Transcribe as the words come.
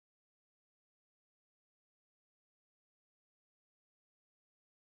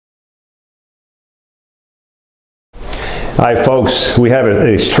Hi folks, we have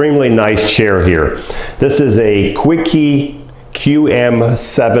an extremely nice chair here. This is a Quickie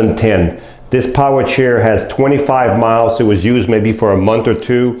QM-710. This power chair has 25 miles. It was used maybe for a month or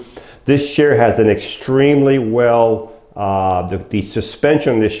two. This chair has an extremely well, the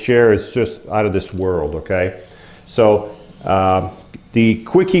suspension on this chair is just out of this world, okay? So the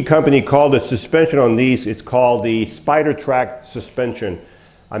Quickie company called the suspension on these, it's called the SpiderTrac suspension.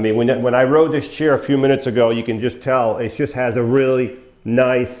 I mean, when I rode this chair a few minutes ago, you can just tell it just has a really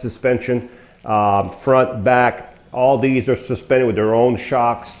nice suspension, front, back. All these are suspended with their own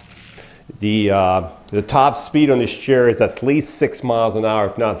shocks. The top speed on this chair is at least 6 miles an hour,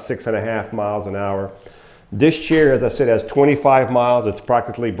 if not 6.5 miles an hour. This chair, as I said, has 25 miles. It's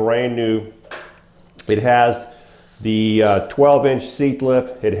practically brand new. It has the 12-inch seat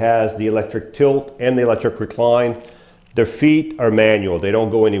lift. It has the electric tilt and the electric recline. Their feet are manual, they don't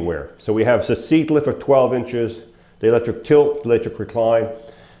go anywhere. So we have the seat lift of 12 inches, the electric tilt, electric recline.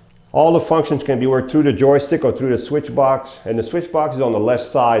 All the functions can be worked through the joystick or through the switch box. And the switch box is on the left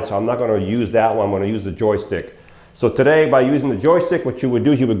side, so I'm not going to use that one, I'm going to use the joystick. So today, by using the joystick, what you would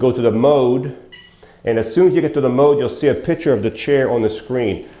do is you would go to the mode, and as soon as you get to the mode, you'll see a picture of the chair on the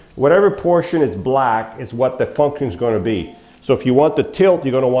screen. Whatever portion is black is what the function is going to be. So if you want the tilt,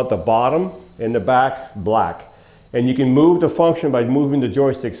 you're going to want the bottom and the back black. And you can move the function by moving the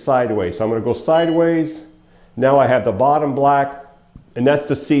joystick sideways. So I'm going to go sideways. Now I have the bottom black, and that's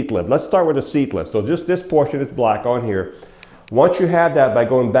the seat lift. Let's start with the seat lift. So just this portion is black on here. Once you have that, by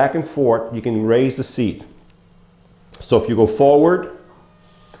going back and forth, you can raise the seat. So if you go forward,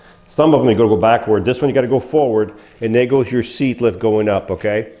 some of them you got to go backward. This one you got to go forward, and there goes your seat lift going up,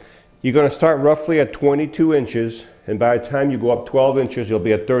 okay? You're going to start roughly at 22 inches, and by the time you go up 12 inches, you'll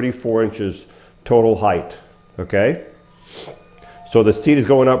be at 34 inches total height. Okay, so the seat is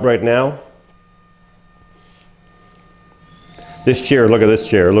going up right now. This chair, look at this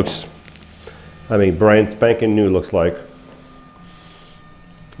chair. It looks, I mean, brand spanking new looks like.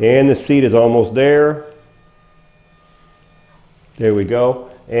 And the seat is almost there. There we go.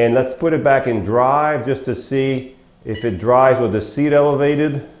 And let's put it back in drive just to see if it drives with the seat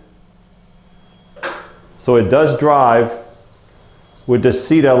elevated. So it does drive with the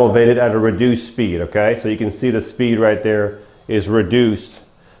seat elevated at a reduced speed, okay? So you can see the speed right there is reduced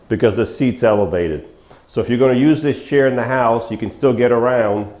because the seat's elevated. So if you're going to use this chair in the house, you can still get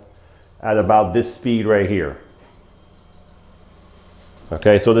around at about this speed right here.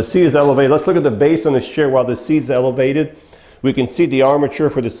 Okay, so the seat is elevated. Let's look at the base on this chair while the seat's elevated. We can see the armature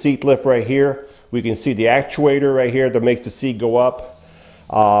for the seat lift right here. We can see the actuator right here that makes the seat go up.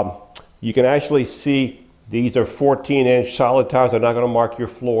 You can actually see these are 14-inch solid tires. They're not going to mark your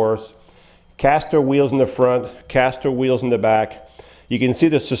floors. Caster wheels in the front, caster wheels in the back. You can see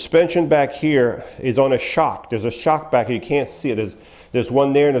the suspension back here is on a shock. There's a shock back here. You can't see it. There's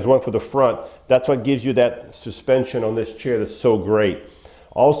one there and there's one for the front. That's what gives you that suspension on this chair that's so great.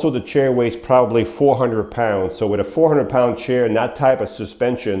 Also, the chair weighs probably 400 pounds. So with a 400-pound chair and that type of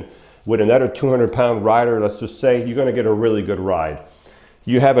suspension, with another 200-pound rider, let's just say, you're going to get a really good ride.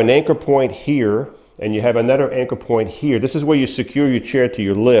 You have an anchor point here, and you have another anchor point here. This is where you secure your chair to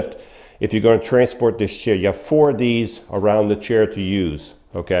your lift if you're going to transport this chair. You have 4 of these around the chair to use,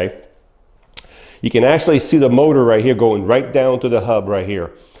 okay? You can actually see the motor right here going right down to the hub right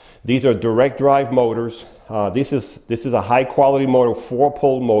here. These are direct drive motors. This is a high quality motor,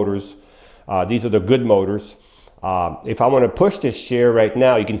 4-pole motors. These are the good motors. If I want to push this chair right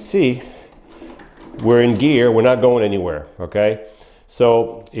now, you can see we're in gear. We're not going anywhere, okay?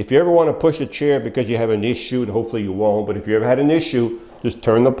 So if you ever want to push a chair because you have an issue, and hopefully you won't, but if you ever had an issue, just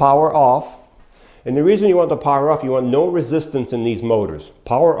turn the power off. And the reason you want the power off, you want no resistance in these motors.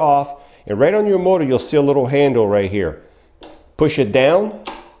 Power off, and right on your motor, you'll see a little handle right here. Push it down,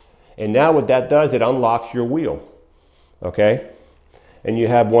 and now what that does, it unlocks your wheel, okay? And you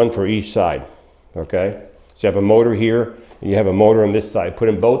have one for each side, okay? So you have a motor here, and you have a motor on this side. Put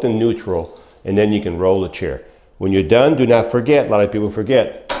them both in neutral, and then you can roll the chair. When you're done, do not forget, a lot of people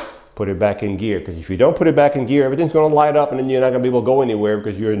forget, put it back in gear. Because if you don't put it back in gear, everything's going to light up and then you're not going to be able to go anywhere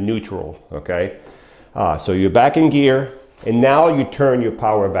because you're in neutral, okay? So you're back in gear, and now you turn your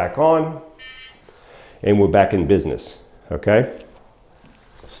power back on, and we're back in business, okay?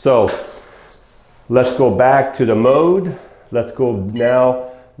 So let's go back to the mode. Let's go now,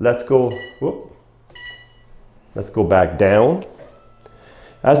 let's go back down.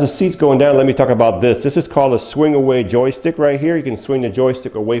 As the seat's going down, let me talk about this. This is called a swing away joystick right here. You can swing the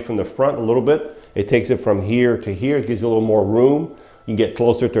joystick away from the front a little bit. It takes it from here to here. It gives you a little more room. You can get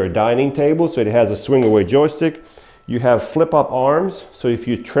closer to a dining table. So it has a swing away joystick. You have flip up arms. So if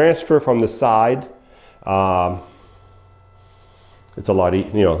you transfer from the side, It's a lot, you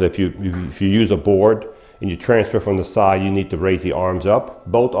know, if you use a board and you transfer from the side, you need to raise the arms up.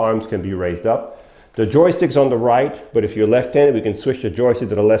 Both arms can be raised up. The joystick's on the right, but if you're left-handed, we can switch the joystick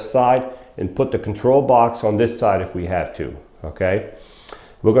to the left side and put the control box on this side if we have to, okay?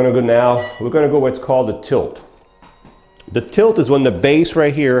 We're gonna go what's called the tilt. The tilt is when the base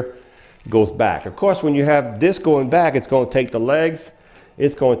right here goes back. Of course, when you have this going back, it's going to take the legs,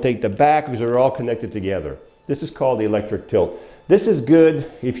 it's going to take the back, because they're all connected together. This is called the electric tilt. This is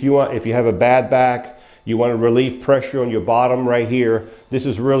good if you have a bad back, you want to relieve pressure on your bottom right here. This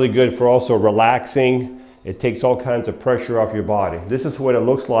is really good for also relaxing. It takes all kinds of pressure off your body. This is what it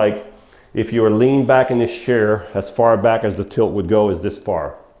looks like if you were leaned back in this chair. As far back as the tilt would go is this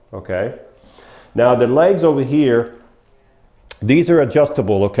far, okay? Now the legs over here, these are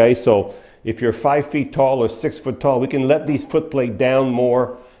adjustable, okay? So if you're 5 feet tall or 6 foot tall, we can let these foot plate down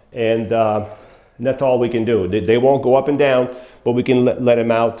more, and that's all we can do. They won't go up and down, but we can let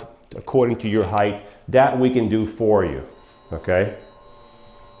them out according to your height. That we can do for you, okay?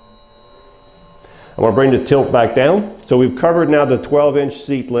 I'm gonna bring the tilt back down. So we've covered now the 12-inch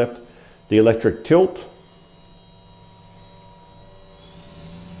seat lift, the electric tilt.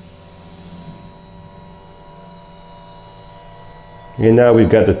 And now we've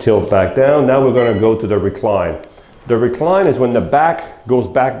got the tilt back down. Now we're gonna go to the recline. The recline is when the back goes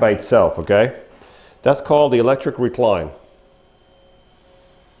back by itself, okay? That's called the electric recline.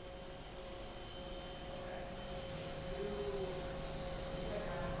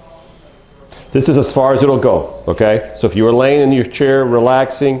 This is as far as it'll go, okay? So if you were laying in your chair,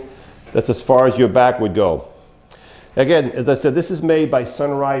 relaxing, that's as far as your back would go. Again, as I said, this is made by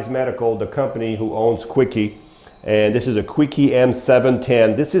Sunrise Medical, the company who owns Quickie, and this is a Quickie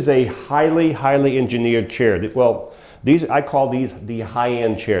QM-710. This is a highly engineered chair. Well, I call these the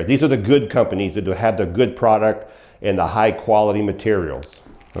high-end chair. These are the good companies that have the good product and the high quality materials,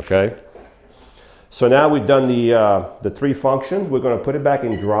 okay? So now we've done the 3 functions. We're gonna put it back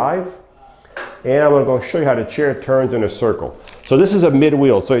in drive. And I'm going to show you how the chair turns in a circle. So this is a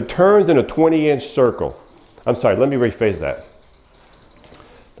mid-wheel, so it turns in a 20-inch circle. I'm sorry, let me rephrase that.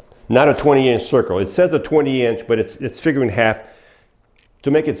 Not a 20-inch circle. It says a 20-inch, but it's figured in half.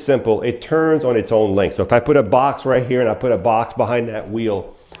 To make it simple, it turns on its own length. So if I put a box right here and I put a box behind that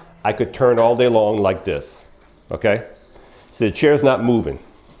wheel, I could turn all day long like this, okay? So the chair's not moving.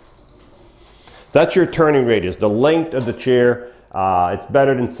 That's your turning radius, the length of the chair. It's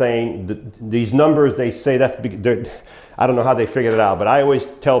better than saying these numbers. They say I don't know how they figured it out, but I always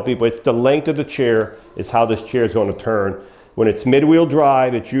tell people it's the length of the chair is how this chair is going to turn. When it's mid-wheel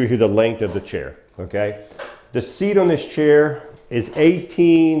drive, it's usually the length of the chair, okay? The seat on this chair is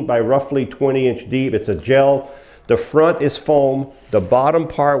 18 by roughly 20-inch deep. It's a gel. The front is foam. The bottom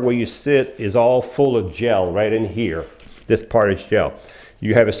part where you sit is all full of gel right in here. This part is gel.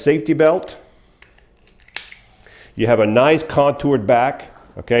 You have a safety belt. You have a nice contoured back,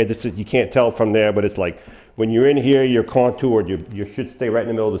 okay? This is, you can't tell from there, but it's like when you're in here, you're contoured. You should stay right in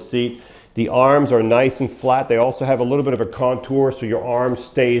the middle of the seat. The arms are nice and flat. They also have a little bit of a contour, so your arm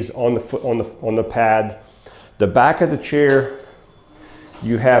stays on the foot, on the pad. The back of the chair,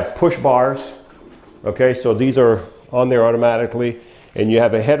 you have push bars, okay? So these are on there automatically, and you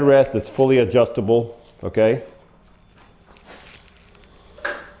have a headrest that's fully adjustable, okay?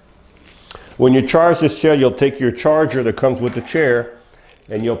 When you charge this chair, you'll take your charger that comes with the chair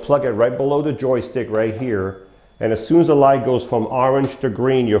and you'll plug it right below the joystick right here. And as soon as the light goes from orange to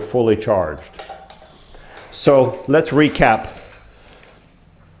green, you're fully charged. So let's recap.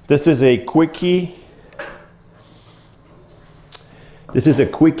 This is a Quickie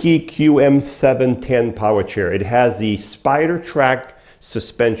QM-710 Power Chair. It has the SpiderTrac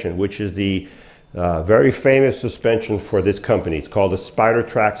suspension, which is the very famous suspension for this company. It's called the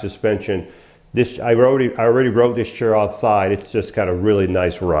SpiderTrac suspension. I already rode this chair outside. It's just got a really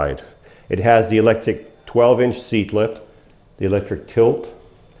nice ride. It has the electric 12-inch seat lift, the electric tilt,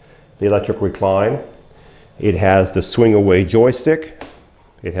 the electric recline. It has the swing away joystick.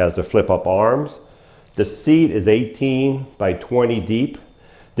 It has the flip up arms. The seat is 18 by 20 deep.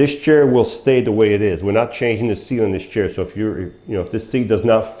 This chair will stay the way it is. We're not changing the seat on this chair. So if this seat does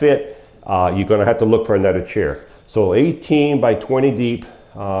not fit, you're going to have to look for another chair. So 18 by 20 deep,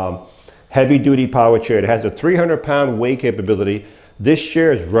 heavy duty power chair. It has a 300-pound weight capability. This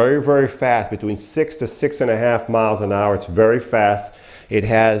chair is very fast, between 6 to 6.5 miles an hour. It's very fast. It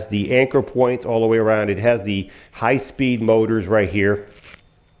has the anchor points all the way around. It has the high-speed motors right here.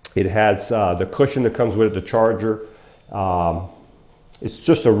 It has the cushion that comes with it, the charger. It's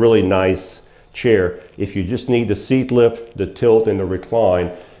just a really nice chair. If you just need the seat lift, the tilt, and the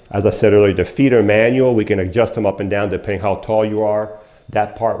recline, As I said earlier, the feet are manual. We can adjust them up and down depending how tall you are.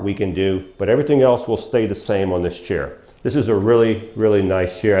 That part we can do, but everything else will stay the same on this chair. This is a really, really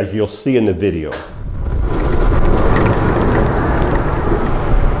nice chair, as you'll see in the video.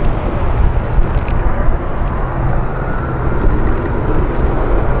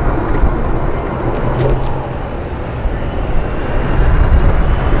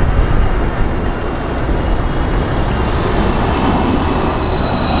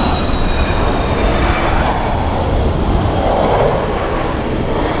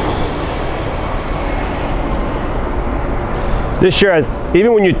 This chair,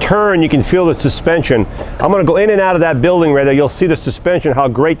 even when you turn, you can feel the suspension. I'm going to go in and out of that building right there. You'll see the suspension, how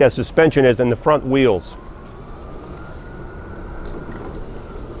great that suspension is in the front wheels.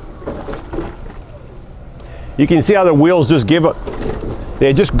 You can see how the wheels just give up.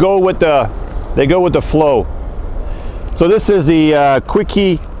 They just go with the flow. So this is the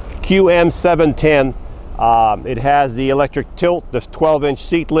Quickie QM-710. It has the electric tilt, this 12-inch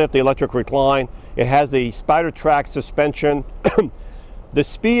seat lift, the electric recline. It has the SpiderTrac suspension. The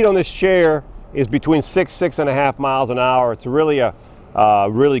speed on this chair is between 6.5 miles an hour. It's really a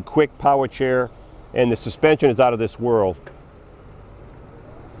really quick power chair, and the suspension is out of this world.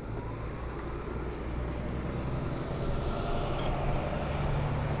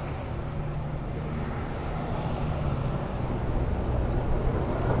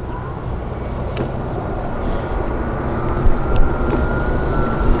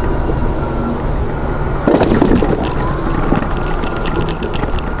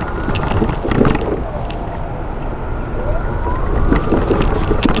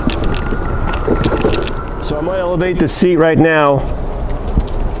 So I'm going to elevate the seat right now.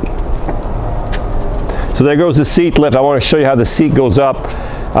 So there goes the seat lift. I want to show you how the seat goes up.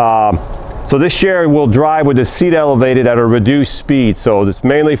 So this chair will drive with the seat elevated at a reduced speed. So it's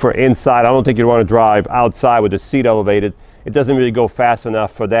mainly for inside. I don't think you'd want to drive outside with the seat elevated. It doesn't really go fast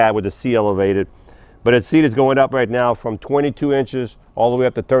enough for that with the seat elevated. But the seat is going up right now from 22 inches all the way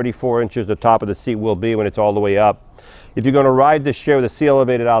up to 34 inches. The top of the seat will be when it's all the way up. If you're going to ride this chair with the seat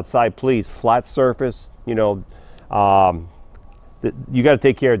elevated outside, please, flat surface, you know, you got to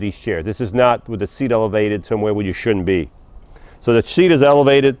take care of these chairs. This is not with the seat elevated somewhere where you shouldn't be. So the seat is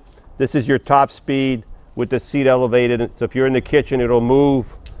elevated. This is your top speed with the seat elevated. So if you're in the kitchen, it'll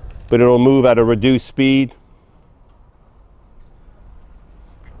move, but it'll move at a reduced speed.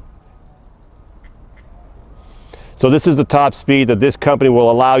 So this is the top speed that this company will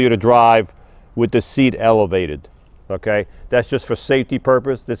allow you to drive with the seat elevated. Okay, that's just for safety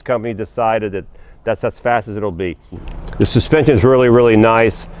purpose. This company decided that that's as fast as it'll be. The suspension is really, really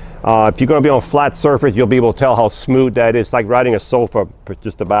nice. If you're going to be on a flat surface, you'll be able to tell how smooth that is. It's like riding a sofa,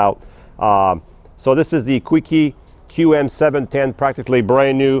 just about. So this is the Quickie QM-710, practically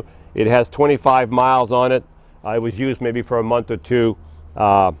brand new. It has 25 miles on it. It was used maybe for a month or two.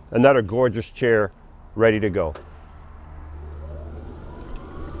 Another gorgeous chair, ready to go.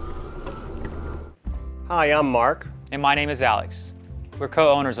 Hi, I'm Mark. And my name is Alex. We're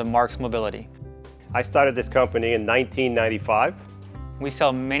co-owners of Marc's Mobility. I started this company in 1995. We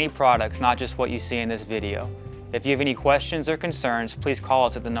sell many products, not just what you see in this video. If you have any questions or concerns, please call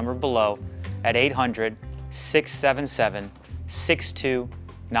us at the number below at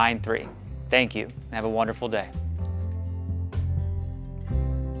 800-677-6293. Thank you, and have a wonderful day.